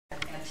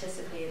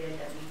anticipated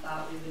that we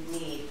thought we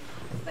would need.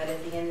 But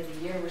at the end of the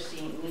year, we're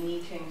seeing we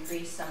need to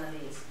increase some of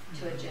these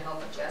to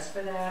help adjust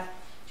for that,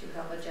 to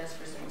help adjust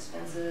for some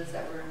expenses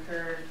that were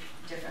incurred.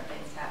 Different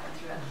things happen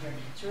throughout the year.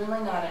 It's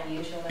really not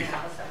unusual to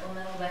have a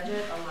supplemental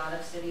budget. A lot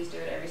of cities do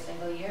it every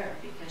single year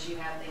because you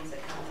have things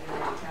that come through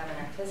that you haven't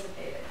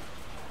anticipated.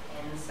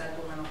 And the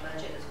supplemental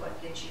budget is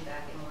what gets you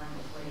back in line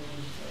with where you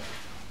need to be.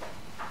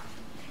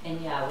 And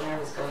yeah, when I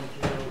was going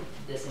through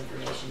this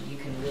information, you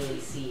can really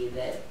see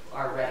that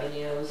our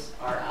revenues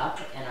are up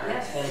and our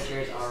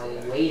expenditures are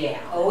way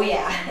down. Oh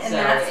yeah, and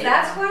so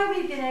that's why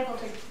we've been able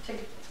to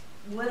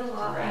whittle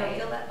off, right.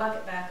 Fill that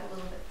bucket back a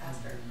little bit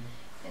faster.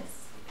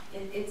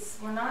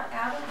 We're not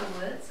out of the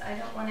woods. I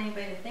don't want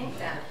anybody to think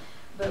that.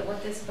 But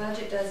what this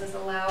budget does is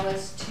allow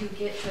us to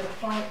get to a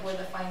point where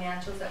the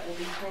financials that we'll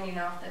be printing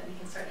off, that we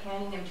can start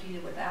handing them to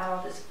you without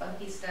all this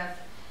funky stuff,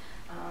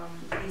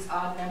 these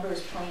odd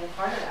numbers playing a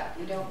part of that.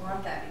 We don't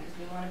want that because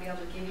we want to be able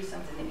to give you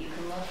something that you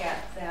can look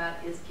at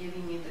that is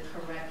giving you the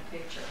correct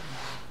picture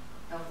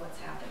of what's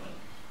happening.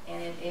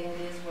 And it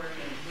is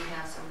working. We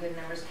have some good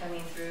numbers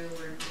coming through.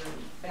 We're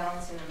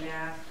balancing them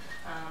back.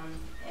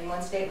 And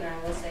one statement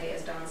I will say,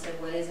 as Dawn said,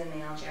 what is in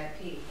the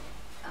LGIP?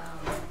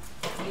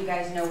 You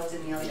guys know what's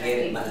in the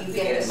LGIP. You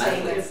get the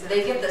statements.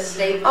 They get the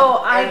statement.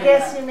 Oh, I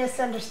guess you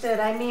misunderstood.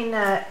 I mean,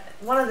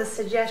 one of the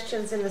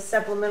suggestions in the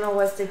supplemental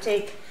was to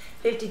take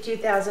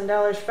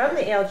 $52,000 from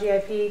the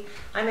LGIP.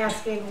 I'm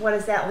asking, what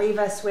does that leave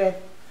us with?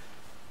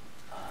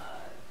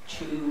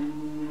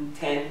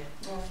 210,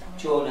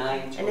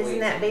 209. And isn't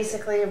that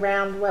basically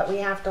around what we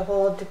have to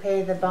hold to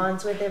pay the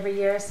bonds with every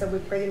year? So we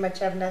pretty much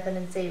have nothing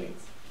in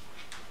savings.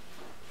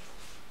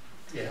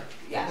 Yeah.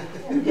 Yeah.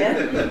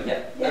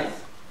 Yeah.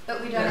 Yes.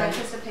 But we don't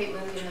anticipate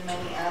moving the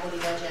money out of the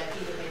LGIP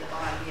to pay the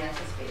bond. We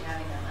anticipate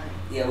having that money.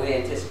 Yeah, we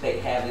anticipate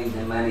having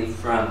the money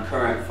from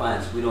current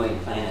funds. We don't even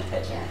plan on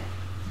touching it.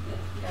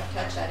 You don't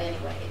touch that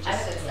anyway. It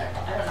just sits there.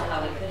 I don't know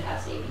how we could have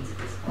savings at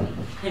this point.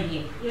 I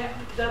mean, yeah,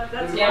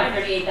 that's we're down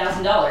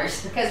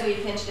 $38,000. Because we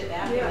pinched it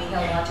back and we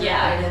held on to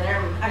Yeah. it in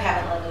there. I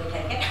haven't let it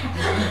take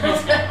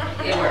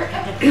it. It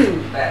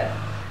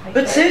worked.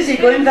 But Susie,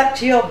 going back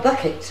to your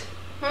bucket.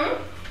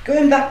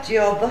 Going back to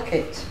your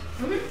bucket.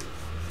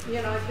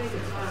 You know, I think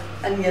it's hard.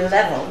 And your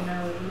level.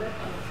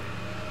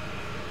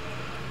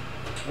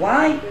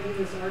 Why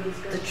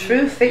the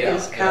true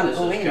figures can't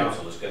go in?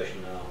 Council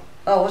discussion now.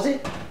 Oh, was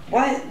it?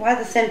 Why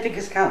the same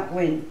figures can't go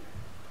in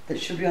that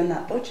should be on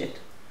that budget?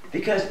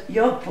 Because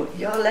your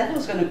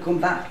level's going to come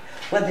back,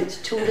 whether it's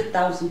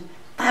 200,000,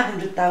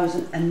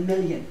 500,000, and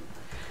million.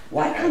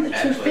 Why can't the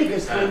true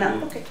figures go in that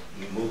bucket?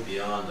 You move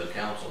beyond the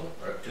council,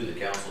 or to the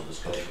council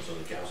discussion, so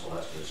the council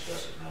has to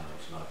discuss it now.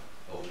 It's not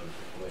open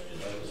for questions.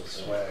 That was a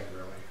swag,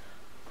 really.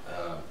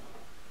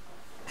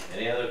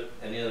 Any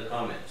other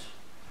comments?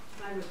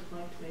 I would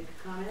like to make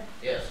a comment.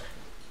 Yes.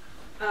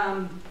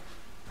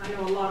 I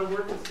know a lot of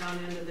work has gone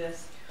into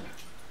this,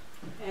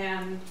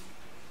 and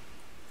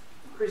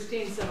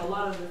Christine said a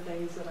lot of the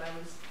things that I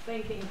was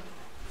thinking.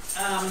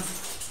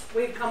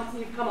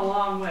 You've come a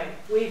long way.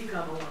 We've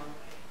come a long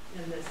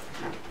way in this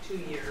 2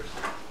 years,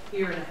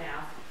 year and a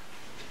half,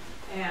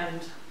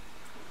 and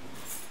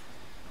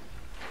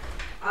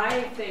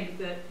I think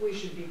that we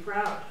should be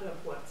proud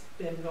of what's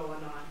been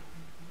going on,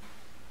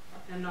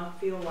 and not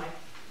feel like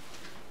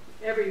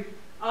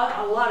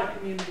a lot of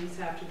communities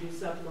have to do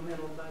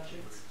supplemental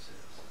budgets.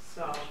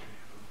 So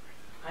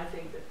I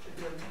think that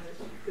you're doing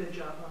a good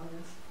job on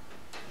this.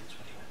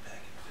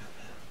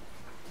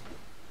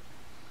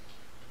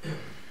 Do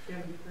you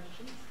have any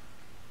questions?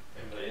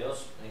 Anybody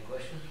else? Any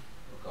questions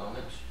or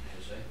comments? I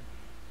should say.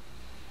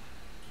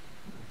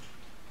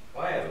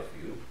 Well, I have a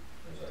few,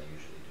 as I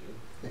usually do.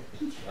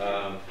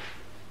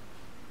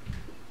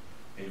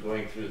 In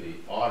going through the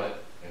audit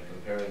and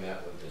comparing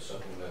that with the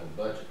supplemental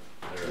budget,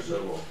 there are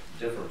several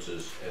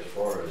differences as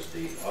far as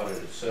the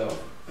audit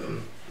itself.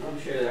 I'm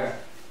sure there are.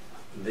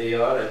 The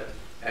audit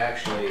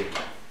actually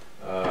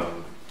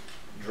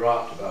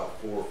dropped about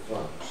 4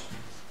 funds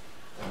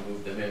and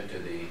moved them into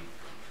the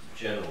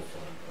general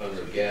fund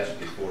under gas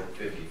before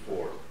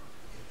 54.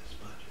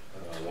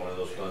 One of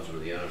those funds were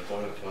the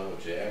unemployment fund,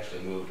 which they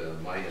actually moved to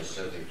minus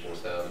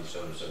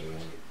 74,771.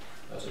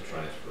 That's a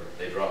transfer.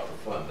 They dropped the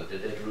fund, but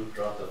did they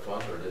drop the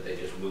fund, or did they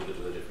just move it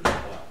to a different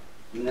spot?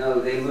 No,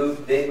 they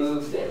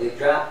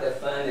dropped the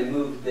fund and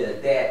moved the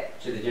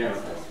debt to the general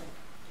fund.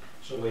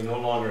 So we no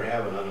longer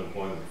have an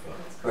unemployment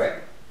fund.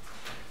 Correct.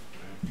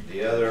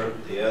 The other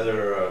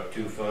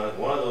 2 funds,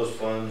 one of those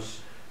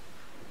funds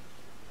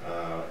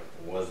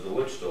was the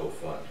wood stove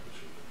fund.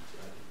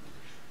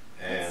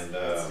 And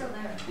it's still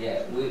there.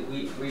 yeah,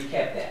 we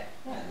kept that.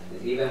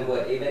 Even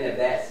if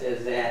that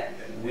says that.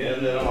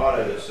 In the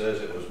audit, it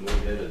says it was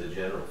moved into the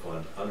general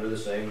fund under the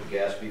same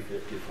GASB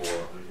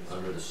 54,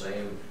 under the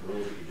same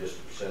rules that you just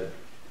said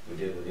we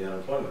did with the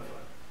unemployment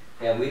fund.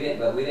 Yeah,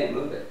 but we didn't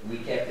move it. We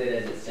kept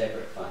it as a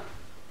separate fund.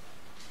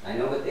 I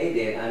know what they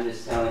did. I'm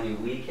just telling you,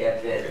 we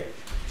kept it. Okay.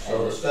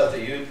 So the stuff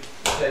that you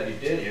said you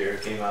did here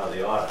came out of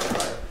the audit,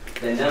 right?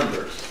 The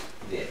numbers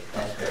did.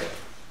 That's correct.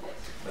 Yes.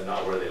 But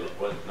not where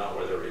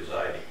they're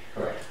residing.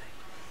 Correct.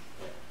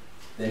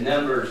 the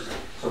numbers,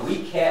 so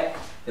we kept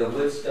the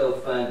wood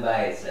stove fund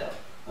by itself,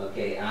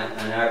 okay, on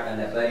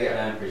the budget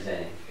I'm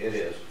presenting. It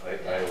is, I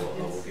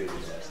will give you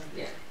that.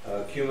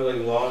 Yeah.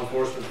 Cumulative law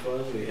enforcement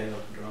fund, we have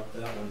dropped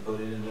that one,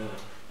 put it into,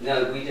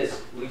 No, we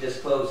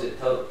just closed it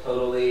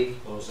totally.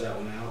 close that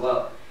one out.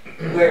 Well,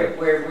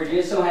 we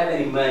just don't have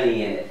any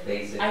money in it,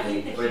 basically. I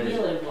think the for this-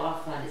 cumulative law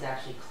fund is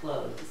actually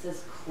closed. It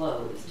says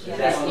closed. Yeah,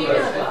 that it's one new closed?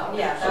 to the-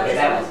 Yeah, Okay, that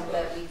that was was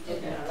that we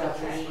didn't,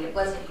 Okay. it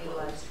wasn't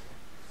utilized.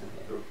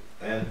 Okay.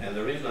 And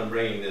the reason I'm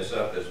bringing this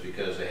up is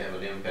because they have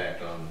an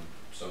impact on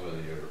some of the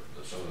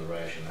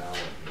rationale in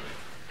here.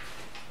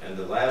 And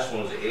the last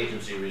one was the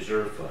agency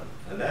reserve fund,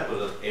 and that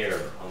was an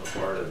error on the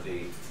part of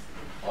the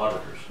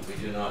auditors. We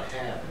do not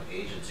have an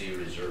agency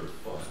reserve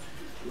fund.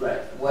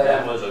 Right.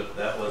 That was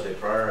a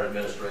prior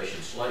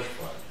administration slush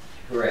fund,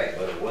 Correct.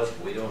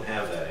 but we don't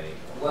have that anymore.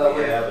 Well,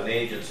 We have an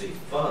agency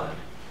fund,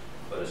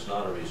 but it's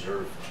not a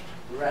reserve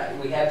fund. Right,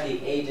 we have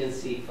the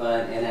agency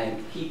fund, and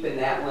I'm keeping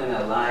that one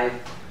alive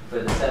for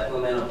the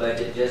supplemental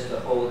budget just to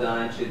hold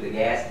on to the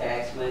gas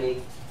tax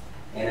money.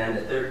 And on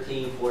the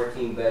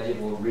 13-14 budget,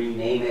 we'll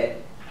rename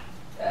it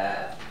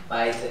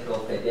Bicycle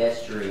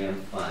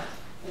Pedestrian Fund,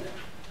 you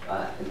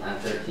know, on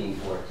 13-14.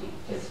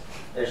 Because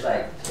there's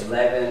like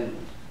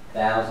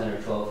 11,000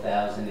 or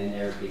 12,000 in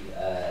there,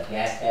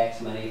 gas tax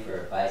money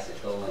for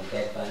bicycle and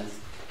ped funds.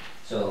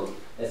 So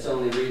that's the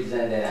only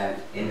reason that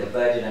in the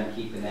budget, I'm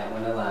keeping that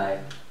one alive,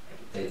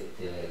 to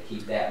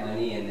keep that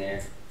money in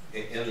there.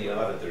 In the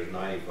audit, there's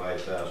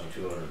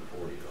 $95,240.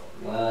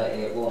 Well,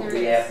 it won't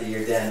be after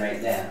you're done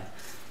right now.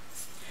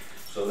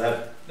 So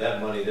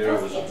that money there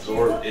was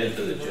absorbed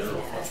into the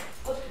general fund.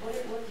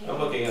 I'm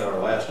looking at our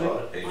last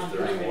audit, page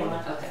 31.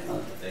 Okay.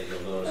 And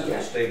you'll notice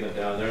there's a statement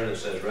down there that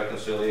says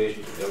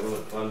reconciliation to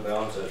government fund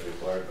balance as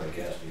required by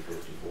GASB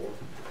 54.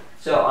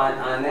 So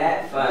on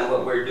that fund,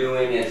 what we're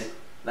doing is,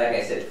 like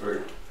I said,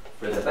 for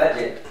the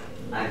budget,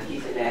 I'm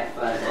keeping that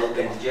fund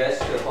open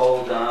just to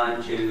hold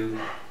on to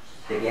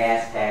the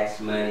gas tax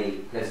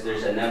money, because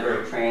there's a number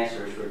of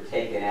transfers we're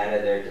taking out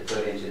of there to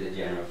put into the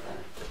general fund.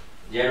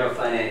 General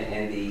fund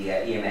and the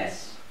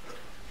EMS.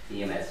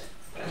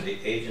 And the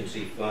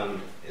agency fund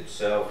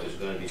itself is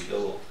going to be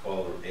still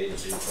called the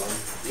agency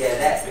fund? Yeah,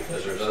 that.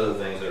 Because there's other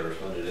things that are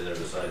funded in there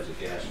besides the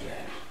gas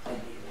tax.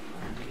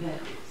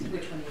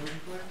 Which one are you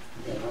looking for?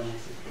 That one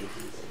is the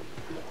agency.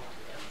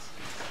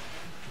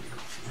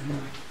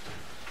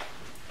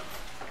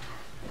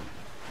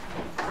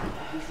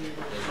 This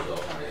is all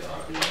from the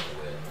audit, by the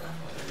way,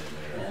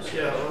 and that's why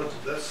Yeah, well,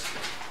 that's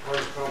hard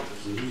to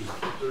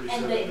accomplish.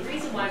 And the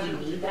reason why we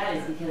need that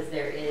is because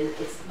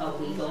it's a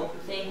legal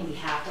thing. We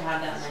have to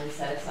have that money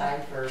set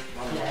aside for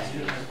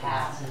pedestrian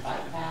paths and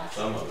bike paths.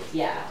 some of it.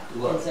 Yeah,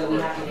 Well, and so we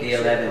have to the make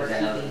sure that we're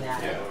 11,000. keeping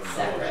that Yeah,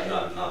 separate.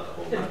 not the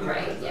whole number.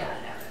 Right, yeah.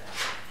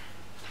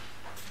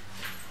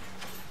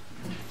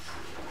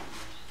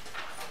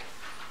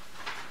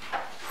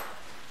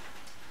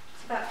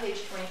 It's about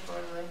page 24,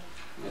 Louis.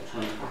 Yeah,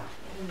 24.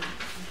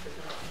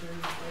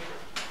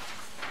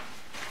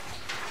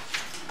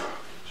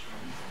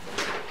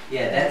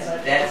 Yeah,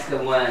 that's the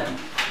one.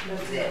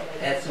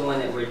 That's the one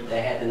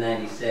that had the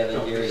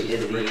 97. Jerry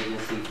is the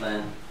agency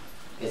fund.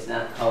 It's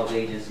not called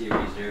agency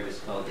reserve. It's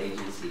called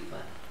agency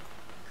fund.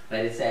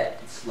 But it's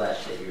that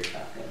slush that you're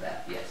talking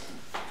about. Yes.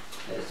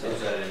 But it's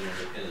Is that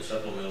in the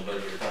supplemental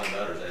budget you're talking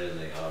about, or is that in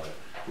the audit?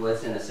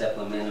 what's in the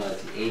supplemental.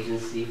 It's the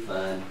agency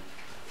fund,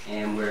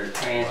 and we're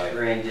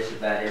transferring just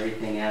about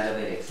everything out of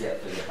it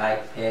except for the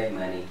bike ped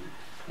money.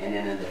 And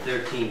then in the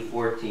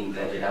 13-14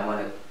 budget, I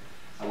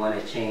want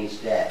to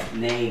change that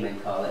name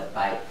and call it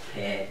bike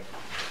ped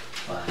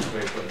fund.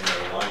 We're putting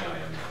another line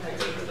item,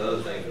 because there's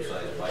other things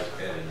besides bike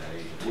ped in that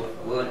agency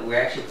fund. We're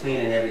actually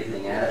cleaning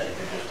everything out of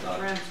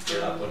it.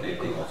 You're not putting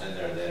anything else in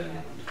there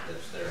then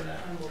that's there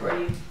now.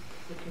 Correct.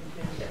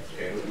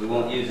 Okay. We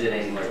won't use it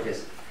anymore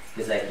because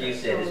like you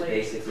said, it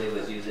basically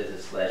was used as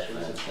a slush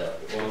fund, so.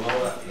 Well,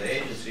 no, the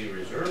agency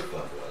reserve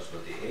fund was,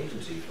 but the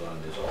agency fund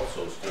is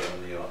also still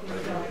in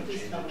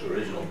the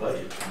original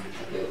budget.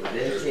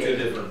 There's two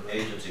different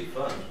agency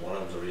funds. One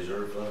of them's a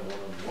reserve fund, one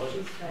of them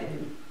wasn't.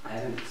 I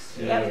haven't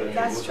seen Yep, it.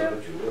 that's true.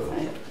 But you will.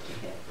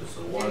 It's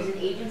the There's one, an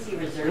agency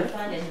reserve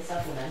fund in the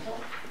supplemental?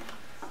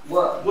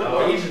 Well,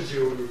 What agency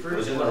would it refer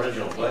was in the to?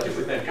 original budget.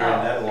 We've been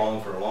carrying that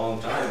along for a long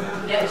time.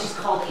 and- No, it's just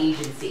called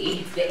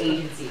agency. It's the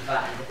agency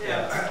fund.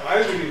 Yeah.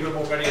 I think we need to put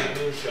more money in the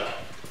moonshot.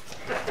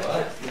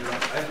 What? You know,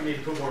 I think we need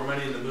to put more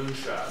money in the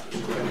moonshot.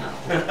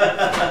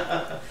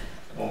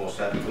 Almost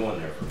had me going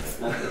there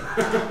for a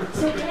minute.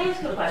 So can I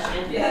ask you a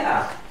question?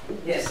 yeah.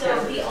 Yes.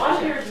 So the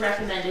auditors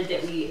recommended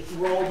that we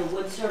roll the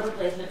wood stove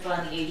replacement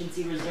fund, the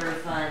agency reserve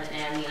fund,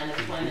 and the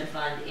unemployment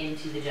fund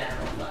into the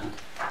general fund.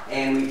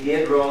 And we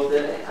did roll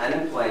the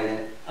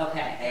unemployment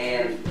Okay.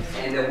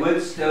 and the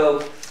wood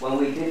stove, when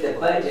we did the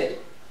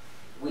budget,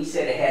 we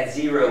said it had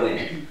 0 in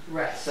it.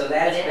 Right. So But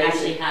that's it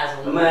actually basic has a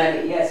little money.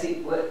 bit. Yeah, see,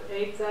 what,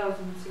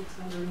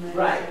 8,696.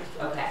 Right.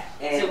 Okay.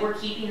 And- So we're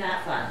keeping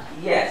that fund.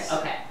 yes,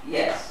 Okay.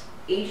 yes.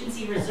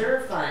 Agency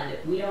reserve fund,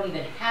 we don't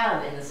even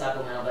have in the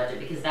supplemental budget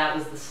because that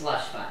was the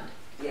slush fund.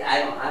 Yeah,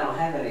 I don't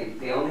have any,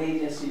 the only only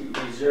agency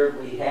reserve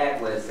we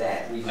had was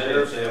that I didn't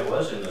reserve. say it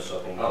was in the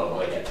supplemental Oh,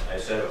 budget, I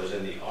said it was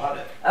in the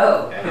audit.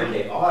 Oh, And in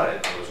okay. the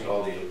audit, it was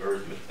called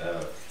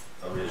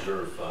a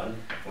reserve fund,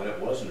 when it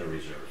wasn't a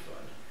reserve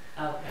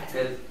fund. Okay.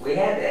 Because we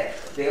had that,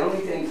 the only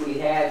thing we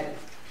had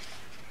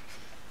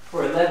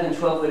for 11,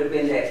 12 would have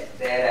been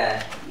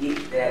that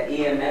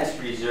EMS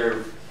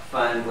reserve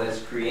fund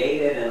was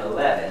created in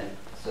 11.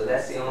 So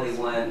that's the only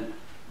one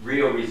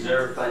real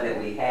reserve fund that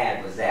we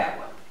had was that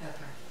one.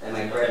 Okay. Am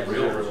I The correct?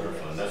 real reserve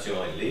fund, that's the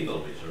only legal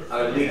reserve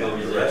Oh, fund. legal The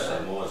reserve rest of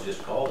fund. them was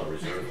just called a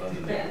reserve fund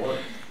and they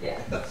weren't. Yeah,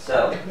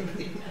 so,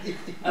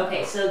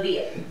 Okay, so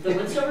the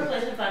Woodstock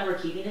replacement fund, we're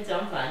keeping its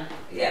own fund.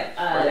 yeah.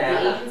 for The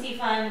now. agency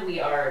fund, we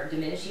are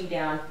diminishing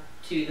down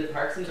to the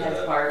Parks and To Pets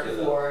the- part to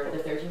the- for the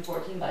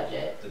 13-14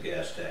 budget. The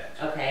gas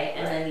tax. Okay,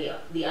 and then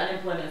the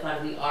unemployment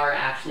fund, we are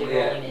actually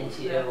Yeah. rolling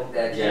into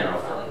That general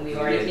fund. and we've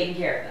already Yeah. taken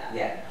care of that.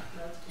 Yeah,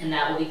 And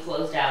that will be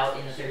closed out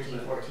in the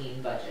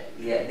 13-14 budget.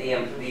 yeah,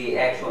 the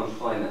actual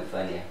employment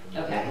fund,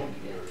 yeah. Okay.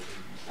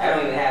 I don't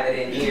even have it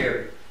in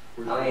here.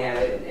 I only have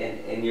it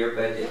in your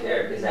budget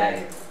there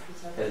because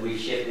we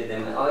shifted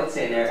them. Oh, it's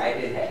in there. I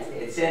did have,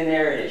 it's in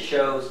there and it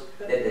shows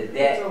that the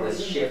debt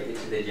was shifted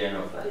to the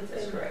general fund.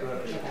 That's correct.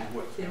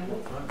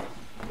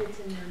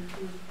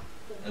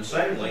 And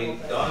secondly,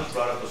 Don's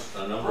brought up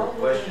a number of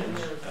questions,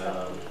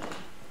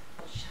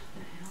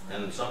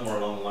 and somewhere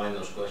along the line,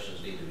 those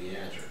questions need to be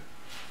answered.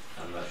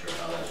 I'm not sure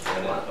how that's done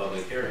in a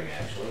public hearing,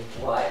 actually.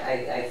 Well,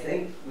 I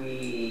think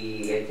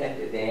we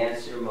attempted to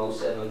answer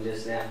most of them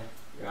just now,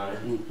 Your Honor.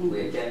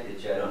 We attempted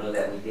to. I don't know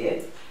that we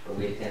did, but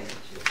we attempted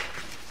to.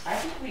 I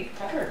think we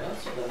covered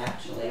most of them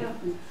actually.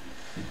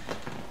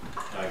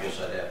 I guess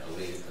I'd have to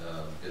leave,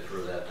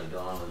 defer that to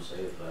Dawn and say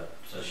if that,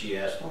 since she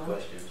asked the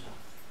questions.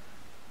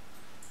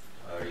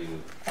 Are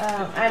you?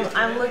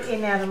 I'm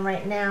looking at them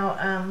right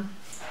now.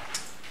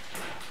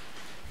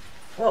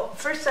 Well,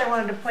 first I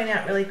wanted to point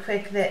out really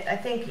quick that I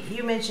think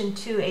you mentioned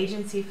 2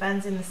 agency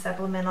funds in the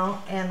supplemental,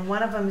 and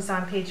one of them is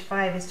on page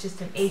 5, it's just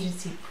an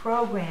agency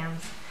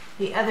programs.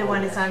 The other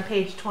one is on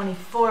page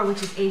 24,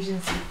 which is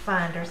agency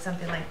fund or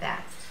something like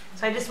that.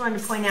 So I just wanted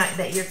to point out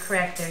that you're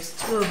correct, there's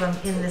 2 of them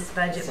in this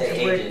budget with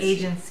the word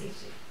agency.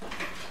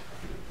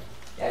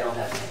 I don't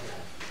have that.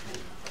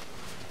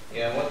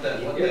 Yeah, what that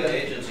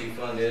agency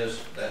fund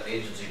is, that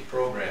agency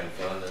program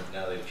fund, that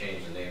now they've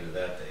changed the name of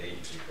that to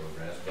agency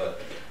programs,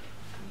 but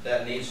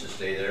that needs to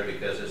stay there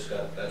because it's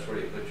got, that's where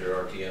you put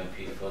your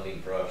RTMP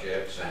funding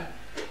projects and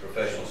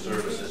professional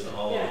services and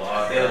all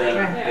of the Building,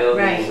 Right.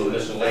 building.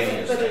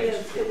 miscellaneous But it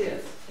things. is, it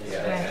is.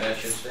 Yeah, and it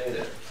should stay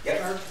there.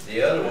 Yep.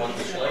 The other one,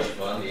 the slush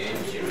fund, the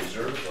agency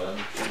reserve fund,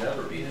 should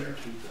never be there.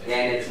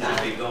 And it's not.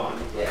 It should be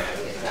gone. Yeah,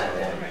 it's not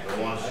there. I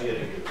don't want to see it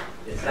again.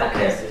 It's not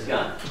there, it's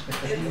gone.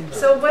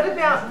 So what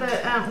about the,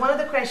 one of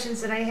the questions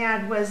that I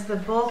had was the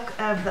bulk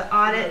of the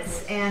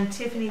audits and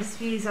Tiffany's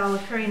fees all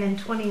occurring in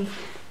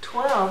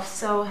 2012.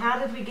 So how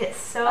did we get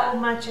so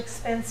much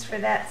expense for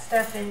that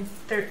stuff in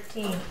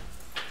 13?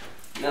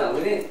 No,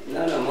 we didn't,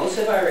 no, most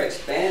of our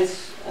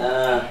expense,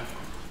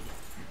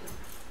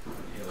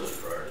 It was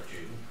prior to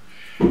June,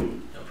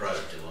 and prior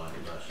to July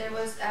last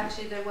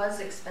year. There was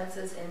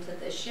expenses into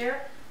this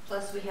year,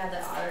 plus we had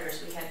the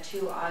auditors, we had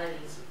 2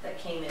 auditings that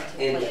came into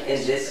play. in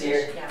this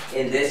year, Yeah,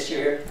 in this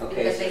year, okay.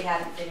 because they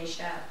hadn't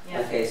finished up, yeah.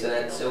 Okay,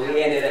 so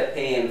we ended up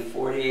paying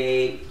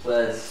 48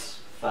 plus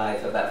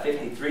 5, about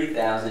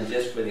 53,000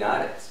 just for the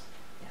audits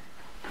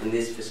in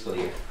this fiscal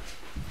year.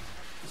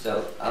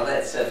 So all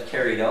that stuff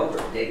carried over,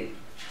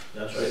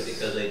 That's right,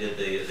 because they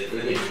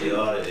finished the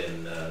audit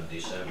in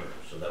December,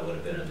 so that would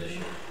have been in this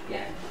year.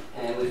 yeah,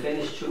 and we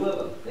finished 2 of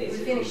them, We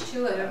basically. finished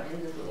 2 of them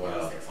in the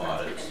Well, 6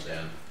 months. audits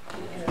then.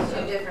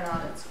 Yeah, 2 different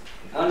audits.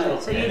 Oh, no.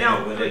 So you And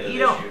don't, then went into you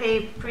this don't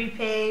year.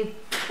 prepay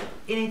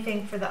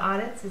anything for the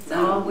audits? It's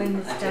No, all when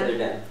it's until they're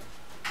done? done.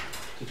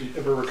 Did you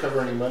ever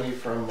recover any money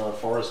from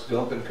Forrest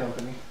Gump and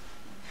Company?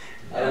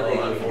 I don't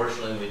think we-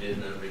 Unfortunately, we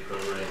didn't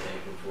recover anything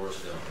from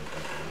Forrest Gump and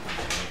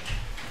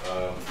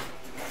Company.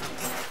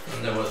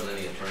 And there wasn't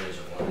any attorneys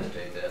that wanted to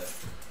take that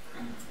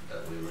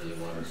we really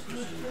wanted to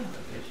pursue.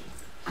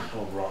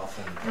 Oh, Roth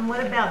And what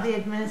about the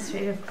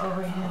administrative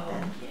overhead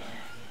then?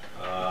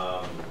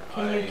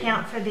 Can you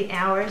account for the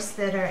hours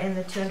that are in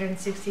the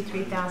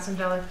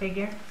 $263,000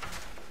 figure?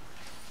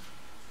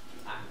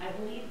 I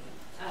believe,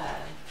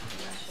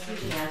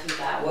 Susan answered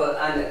that.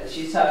 Well,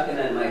 she's talking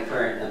on my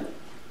current,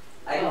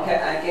 I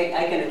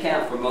can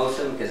account for most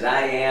of them because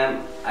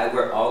I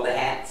wear all the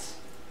hats.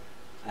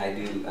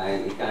 I'm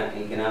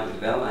economic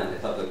development, I'm the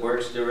public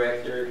works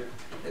director,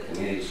 the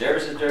community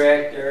services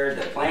director,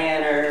 the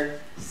planner.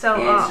 So,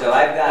 And so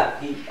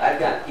I've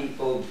got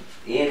people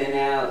in and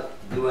out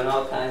doing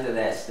all kinds of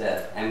that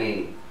stuff. I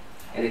mean,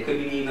 and it could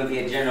even be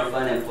a general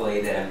fund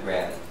employee that I'm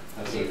grabbing,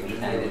 okay, from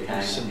time to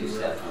time to do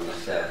stuff on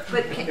myself.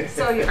 but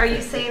so are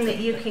you saying that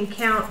you can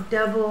count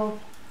double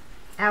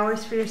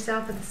hours for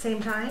yourself at the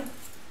same time?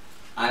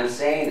 I'm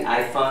saying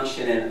I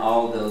function in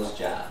all those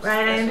jobs.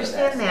 Right, I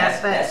understand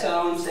that, but- That's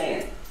all I'm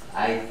saying.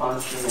 I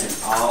function in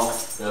all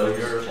So those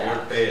your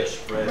jobs. pay is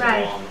spread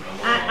Right. along.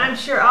 I'm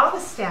sure all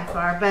the staff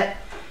are, but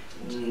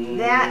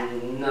That-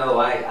 No, No?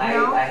 I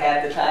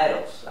have the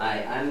titles.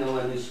 I'm the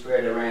one who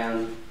spread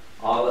around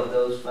all of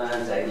those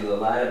funds. I do a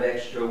lot of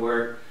extra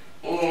work,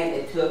 and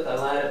it took a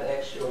lot of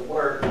extra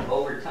work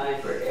over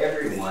time for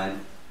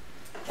everyone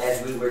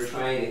as we were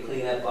trying to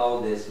clean up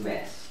all this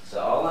mess. So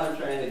all I'm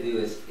trying to do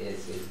is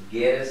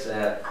get us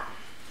up,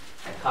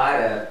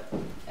 caught up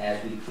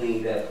as we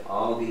cleaned up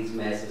all these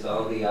messes,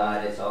 all the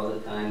audits, all the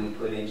time we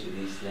put into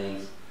these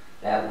things.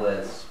 That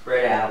was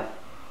spread out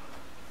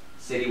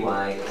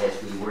citywide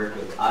as we worked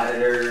with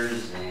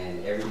auditors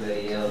and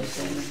everybody else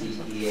and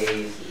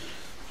CPAs to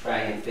try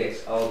and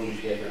fix all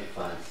these different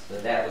funds.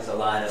 But that was a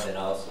lot of it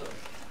also,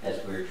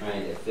 as we were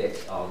trying to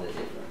fix all the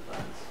different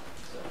funds.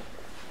 So,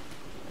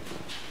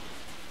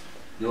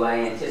 do I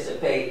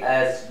anticipate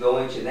us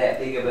going to that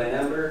big of a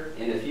number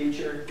in the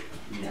future?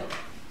 No.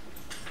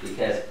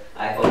 Because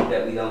I hope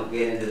that we don't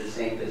get into the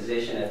same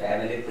position of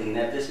having to clean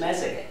up this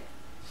mess again.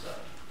 So,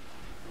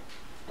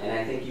 and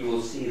I think you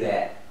will see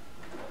that.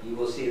 You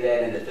will see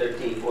that in the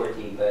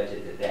 13-14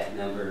 budget, that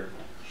number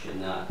should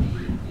not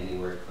be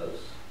anywhere close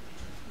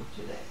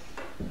to that.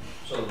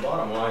 So the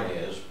bottom line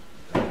is,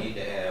 we need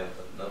to have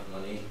enough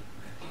money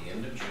at the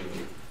end of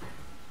June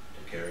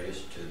to carry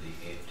us to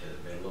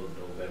the middle of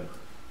November.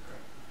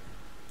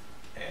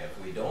 And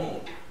if we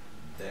don't,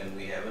 then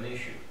we have an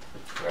issue.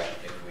 Right.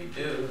 If we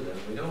do, then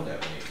we don't have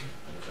an issue.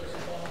 That's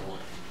the bottom line.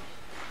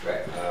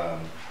 Right.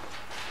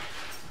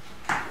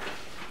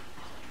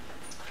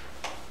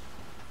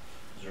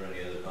 Is there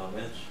any other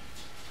comments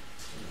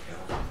from the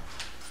council?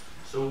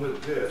 So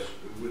with this,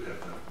 we would have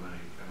enough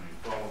money, I mean,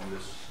 following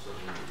this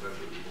supplemental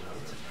budget, we will have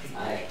enough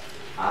money.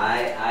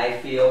 I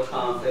feel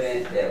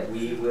confident that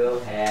we will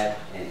have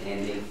an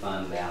ending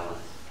fund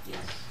balance,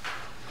 yes,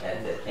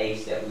 at the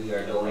pace that we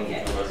are going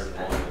at this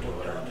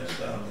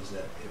time.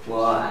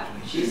 Well,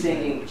 she's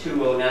thinking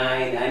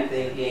 209, I'm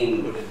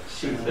thinking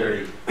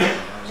 230.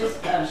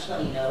 Just,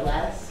 let you know,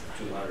 Les.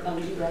 Oh,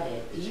 you read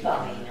it. You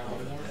got my email,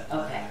 didn't you?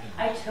 Okay.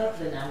 I took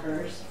the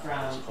numbers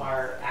from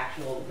our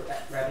actual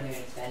revenue and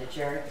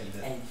expenditure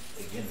and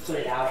put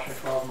it out for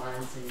 12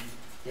 months and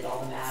did all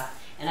the math,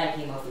 and I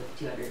came up with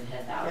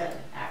 210,000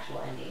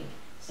 actual ending.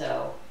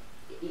 So,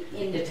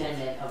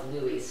 independent of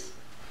Louis'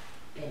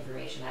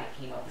 information, I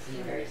came up with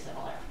something very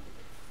similar.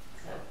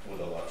 So.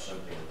 With a lot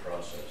simpler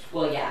process.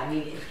 Well, yeah, I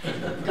mean,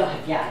 God,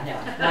 yeah,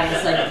 no. Mine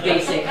is like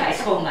basic high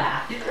school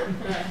math.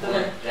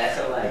 That's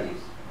all I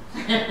use.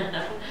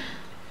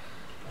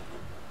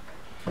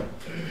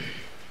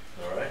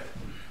 All right.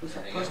 Was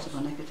that positive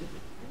or negative?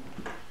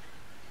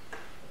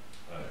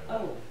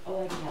 Oh,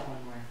 I do have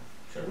one more.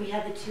 Sure. We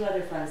had the two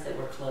other funds that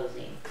were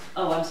closing.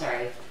 Oh, I'm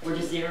sorry. We're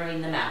just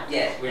zeroing them out.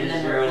 Yes, we're And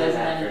just then we're zeroing them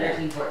closing out on for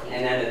the now. 13-14.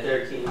 And then the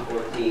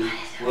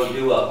 13-14, we'll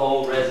do a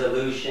whole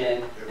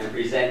resolution and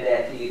present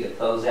that to you to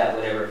close out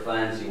whatever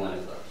funds you want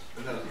to close.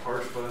 And then the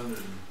parks fund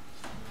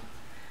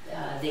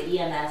and. The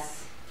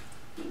EMS.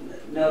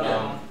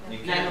 No, You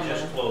can't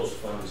just close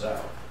funds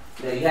out.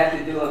 no, you have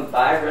to do them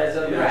by You have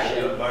to do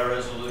resolution. it by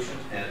resolution,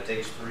 and it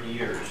takes 3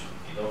 years.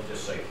 You don't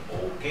just say,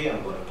 okay,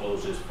 I'm gonna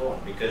close this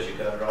fund, because you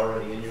got it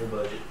already in your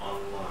budget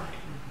online.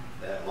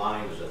 That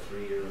line is a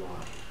 3-year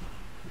line.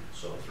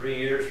 So 3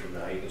 years from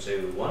now, you can say,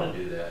 we wanna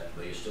do that,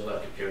 but you still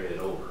have to carry it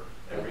over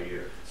every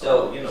year.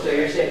 So, You know, so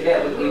you're saying,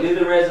 yeah, we do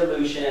the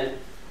resolution,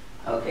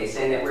 okay,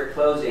 saying that we're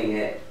closing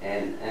it,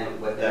 and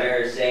what the mayor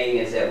is saying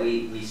is that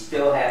we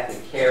still have to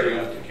Still carry,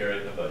 have to carry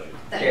the budget.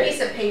 That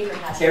piece of paper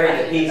has to. Carry write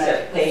the in piece of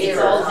budget with paper. It's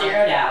zeros all on it.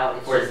 zeroed out.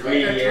 It's for just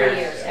 3 for 3 years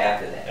years.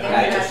 after that. And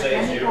Yeah. when you say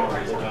Right. zero,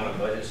 if you look on a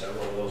budget,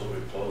 several of those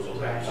we close, will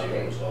have Right.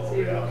 zeros all the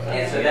way out. And so At the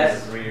end of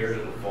that's- 3 years,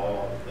 it'll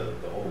fall,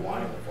 the whole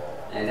line will fall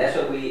off. And that's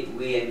what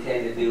we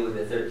intend to do with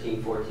the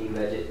 13-14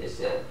 budget, is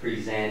to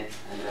present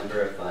a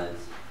number of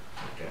funds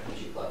Okay. that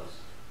you close.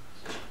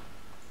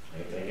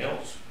 Anything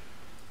else?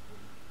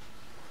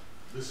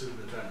 This isn't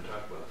the time to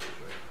talk about this,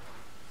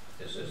 right?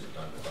 This isn't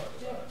time to talk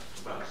about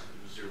it. About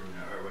zeroing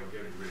out, or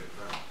getting rid of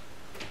funds.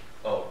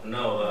 Oh, no,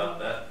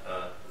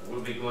 we'll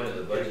be going to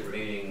the budget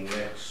meeting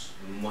next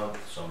month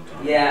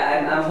sometime.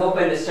 Yeah, I'm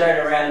hoping to start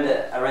around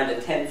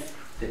the 10th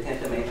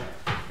of May,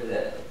 for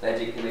the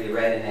budget committee,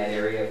 right in that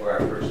area for our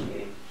first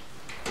meeting.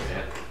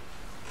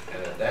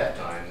 And at that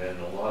time, then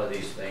a lot of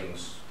these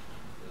things,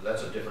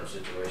 that's a different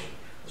situation.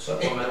 The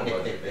supplemental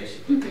budget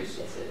basically takes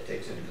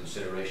into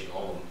consideration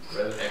all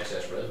the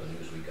excess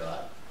revenues we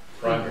got,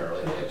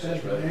 primarily the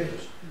excess revenues.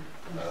 It's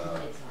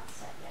not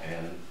set yet.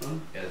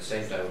 And at the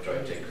same time, we try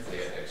to take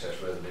the excess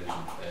revenues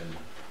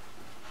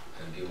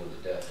and deal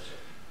with the deficit.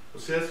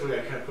 Well, see, that's the way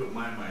I kind of put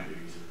my mind at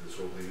ease with this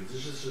whole thing.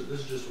 This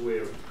is just a way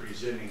of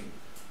presenting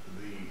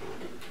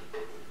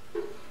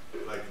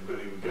like the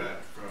money we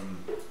got from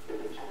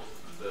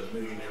the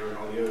millionaire and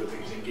all the other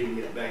things, and getting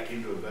it back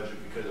into a budget,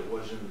 because it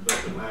was in the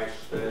budget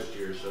last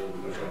year, so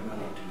we had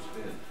money to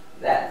spend.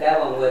 That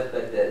one was,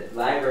 but the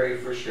library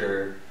for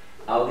sure,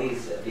 all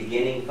these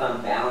beginning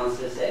fund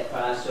balances that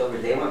crossed over,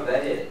 they weren't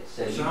budgeted.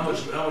 So So how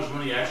much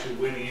money actually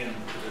went in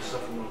to the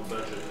supplemental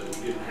budget that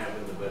we didn't have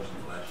in the budget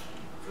last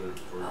year?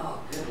 For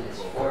oh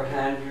goodness,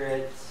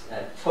 400,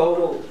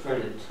 total, for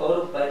the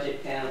total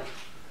budget count,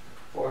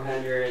 400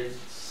 600,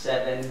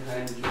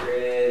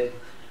 700,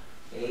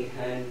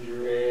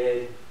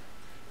 800.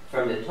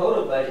 From the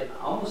total budget,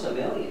 almost $1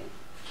 million.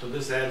 So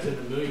this adds in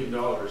 $1 million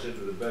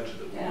into the budget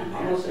that we Yeah, didn't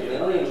almost have. $1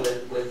 million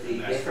with the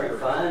And that's different the-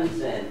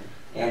 funds and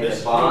This the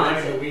is money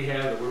bonds. that we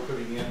have that we're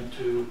putting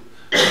into,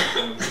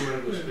 if we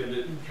want to go spend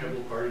it in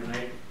capital party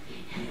night.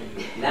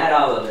 Not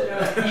all of it.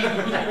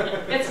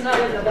 It's not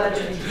in the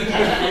budget.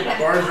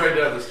 Bar's right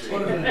down the street.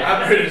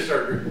 I'm ready to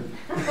start drinking.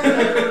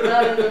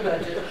 Not in the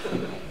budget.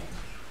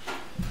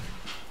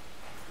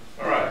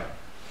 All right,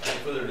 any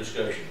further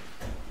discussion?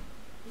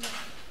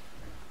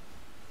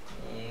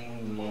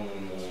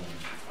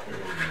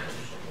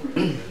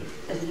 We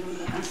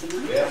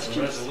have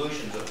some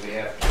resolutions that we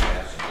have to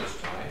pass at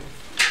this time.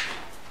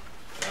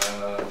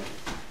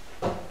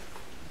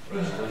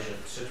 Resolution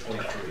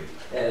 6.3.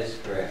 That is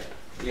correct.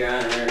 Your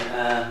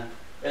Honor,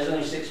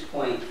 Resolution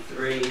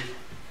 6.3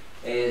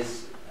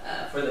 is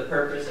for the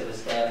purpose of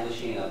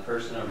establishing a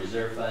personal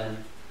reserve fund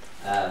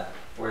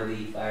for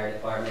the fire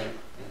department,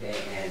 okay,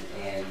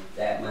 and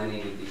that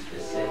money would be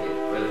specific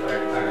for the fire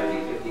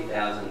department, would be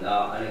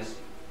 $50,000.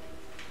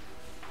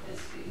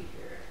 Let's see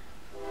here.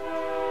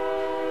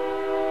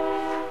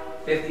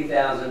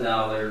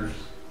 $50,000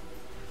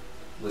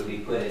 would be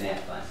put in that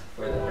fund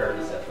for the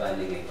purpose of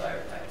funding a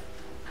firefighter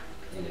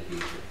in the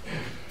future.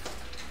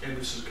 And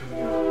this is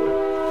coming out of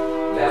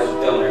what? That was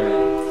donor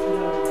money.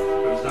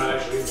 But it's not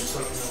actually in the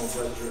supplemental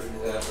budget or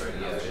anything. That's right,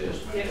 yeah, it is.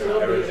 It will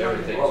be.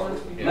 Everything's- Well,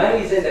 yeah.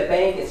 money's in the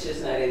bank, it's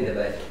just not in the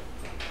budget.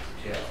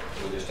 Yeah,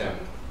 we just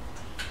haven't.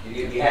 You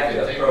have can to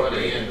take money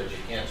appropriate in, it. but you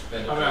can't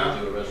spend it until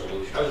you do a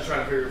resolution. I was just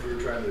trying to figure if we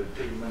were trying to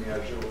take money out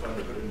of general fund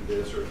to put into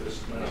this, or if this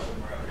is money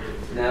somewhere out here.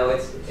 No,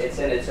 it's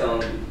in its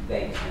own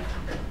bank account.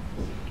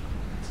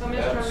 So,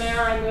 Mr.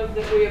 Mayor, I move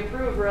that we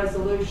approve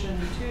Resolution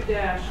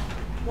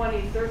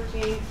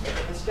 2-2013,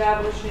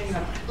 establishing a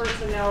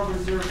personnel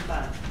reserve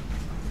fund.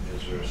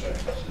 Is there a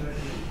second?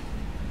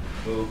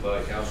 Moved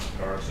by Council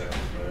Park,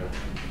 second by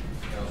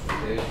Council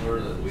Daisler,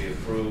 that we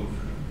approve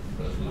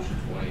Resolution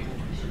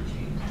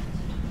 2013.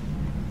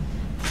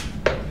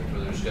 Any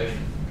further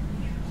discussion?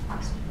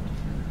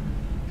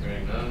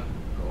 Hearing none,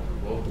 call for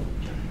vote.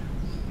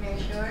 Mayor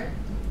Short,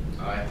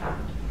 Aye.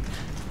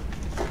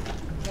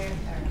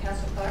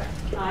 Council Clark,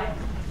 Aye.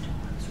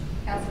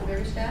 Council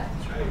Bierstadt,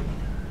 Aye.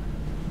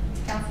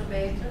 Council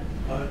Baker,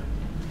 Aye.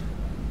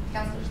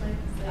 Council Slade.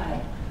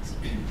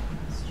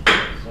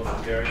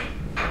 Motion carried.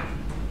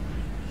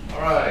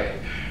 All right.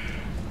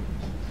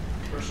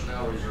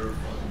 Personnel Reserve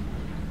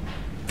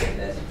Fund.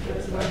 That's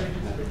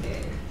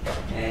okay.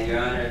 And Your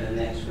Honor, the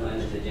next one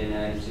is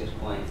agenda item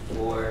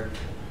 6.4,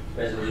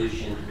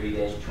 Resolution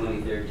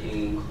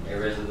 3-2013, a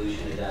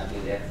resolution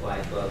adopting the FY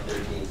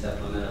 12-13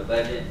 supplemental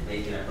budget,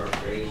 making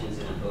appropriations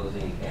and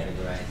imposing and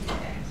categorizing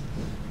taxes.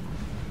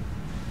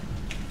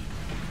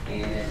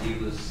 And as you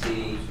will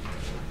see,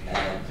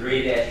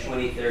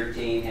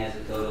 3-2013 has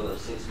a total of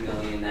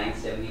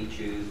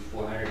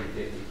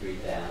 $6,972,453.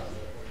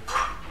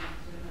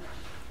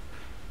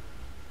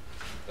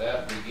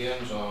 That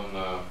begins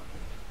on,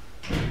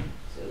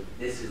 So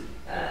this is,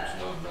 it's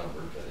not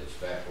numbered, but it's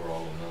back where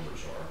all the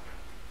numbers are.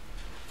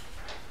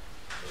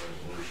 The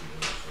resolution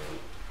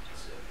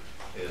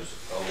is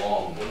a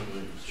long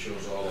one,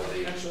 shows all of the,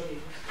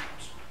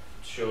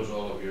 shows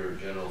all of your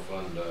general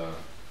fund,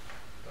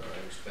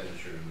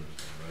 expenditure and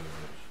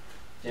revenues.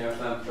 general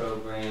fund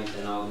programs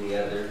and all the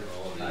other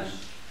All of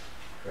funds.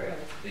 Correct.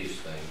 these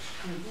things.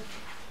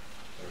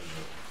 There's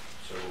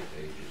several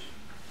pages.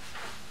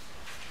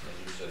 And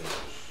you said it was,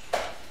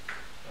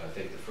 I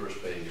think the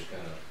first page is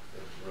kind of,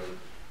 the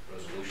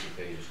resolution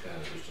page is kind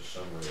of just a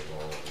summary of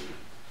all of the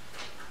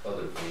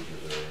other pages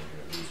that are in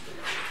here, these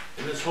pages.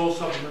 And this whole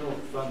supplemental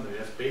fund,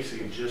 that's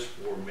basically just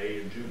for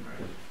May and June,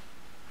 right?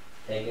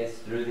 Take us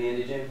through the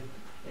end of June.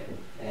 Yep.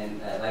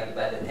 And like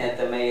about the 10th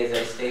of May, as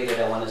I stated,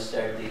 I want to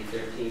start the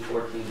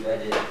 13-14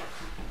 budget.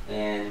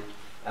 And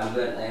I'm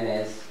going, and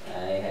as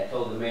I had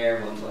told the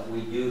mayor, when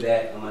we do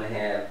that, I'm going to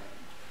have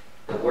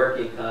the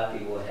working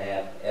copy will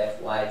have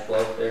FY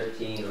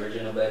 12-13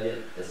 original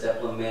budget, the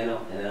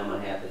supplemental, and then I'm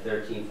going to have the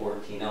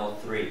 13-14 all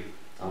three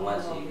on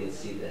one, so you can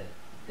see the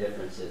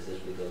differences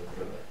as we go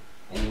through it.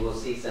 And you will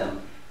see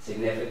some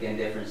significant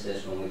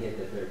differences when we hit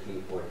the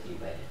 13-14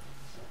 budget.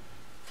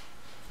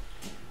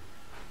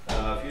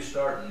 If you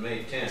start on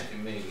May 10th,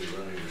 you may be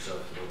running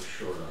yourself a little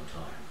short on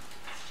time.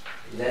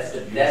 That's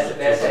the best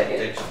I It can.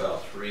 takes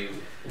about three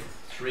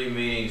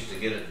meetings to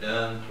get it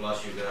done,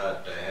 plus you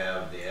got to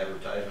have the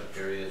advertisement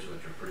periods,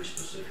 which are pretty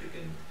specific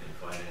in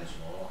finance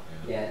law.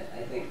 And Yeah,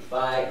 I think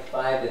 5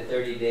 to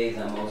 30 days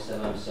on most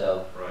of them.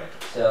 So right.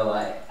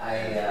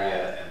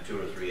 And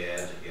 2 or 3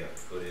 ads that you have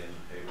to put in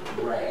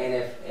paper. right. And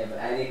if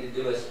I need to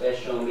do a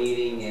special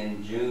meeting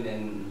in June,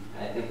 then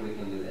I think we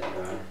can do that,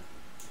 Your Honor.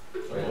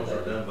 Those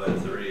are done by the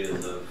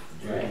 30th of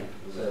June. Right.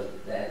 So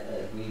that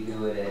we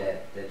do it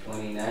at the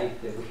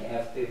 29th if we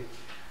have to.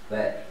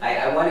 But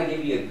I want to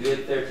give you a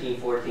good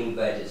 13-14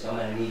 budget, so I'm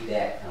going to need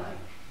that time.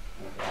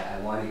 Okay? I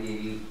want to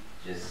give you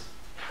just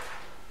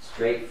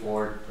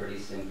straightforward, pretty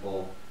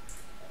simple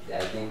I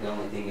think the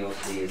only thing you'll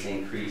see is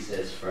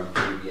increases from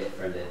previous,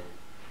 from the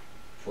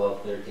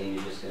 12, 13,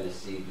 you're just gonna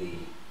see the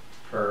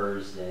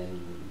PERS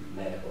and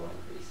medical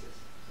increases.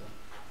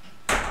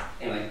 So,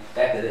 anyway,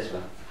 back to this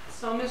one.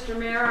 So, Mr.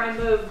 Mayor, I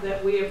move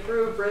that we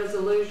approve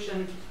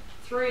Resolution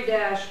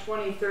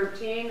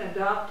 3-2013,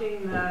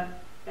 adopting the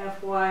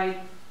FY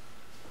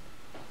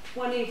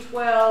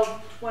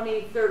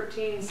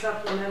 2012-2013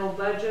 supplemental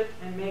budget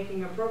and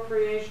making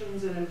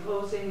appropriations and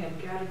imposing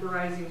and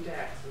categorizing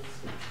taxes.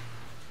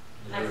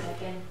 I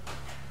second.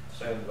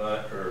 Seconded by,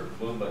 or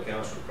moved by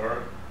Councilor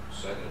Clark,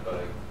 seconded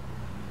by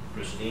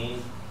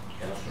Christine,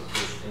 Councilor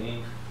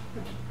Christine,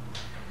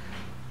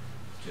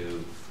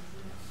 to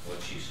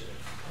what she said.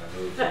 I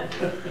move to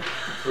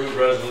approve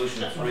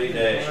resolution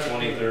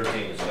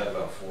 3-2013. It's got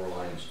about 4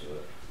 lines to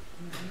it.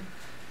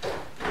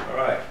 All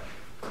right.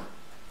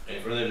 Any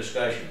further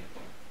discussion?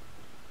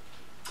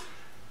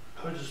 I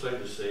would just like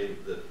to say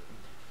that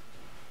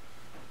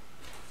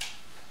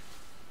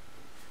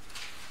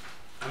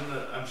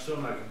I'm still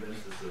not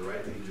convinced it's the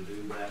right thing to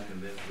do, but I'm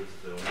convinced it's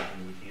the only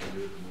thing we can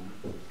do at the moment.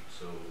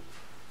 So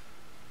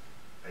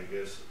I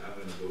guess I'm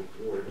gonna vote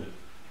for it,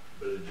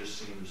 but it just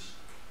seems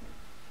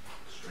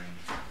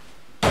strange.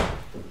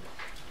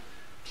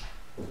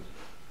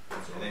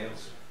 That's all. Anything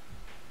else?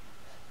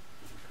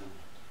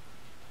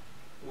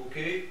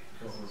 Okay,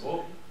 come for a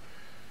vote.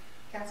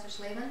 Counselor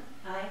Slavin,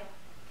 Aye.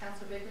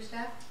 Counselor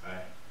Bickerstaff,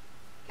 Aye.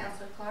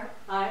 Counselor Clark,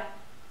 Aye.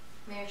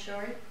 Mayor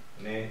Shorey,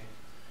 Nay.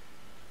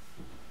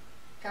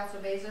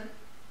 Counselor Baser.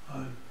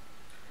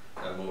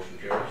 That motion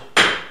carries.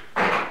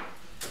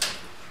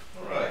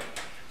 All right.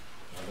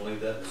 I believe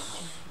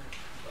that's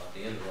about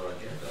the end of our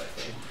agenda, I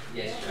think.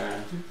 Yes, Your Honor.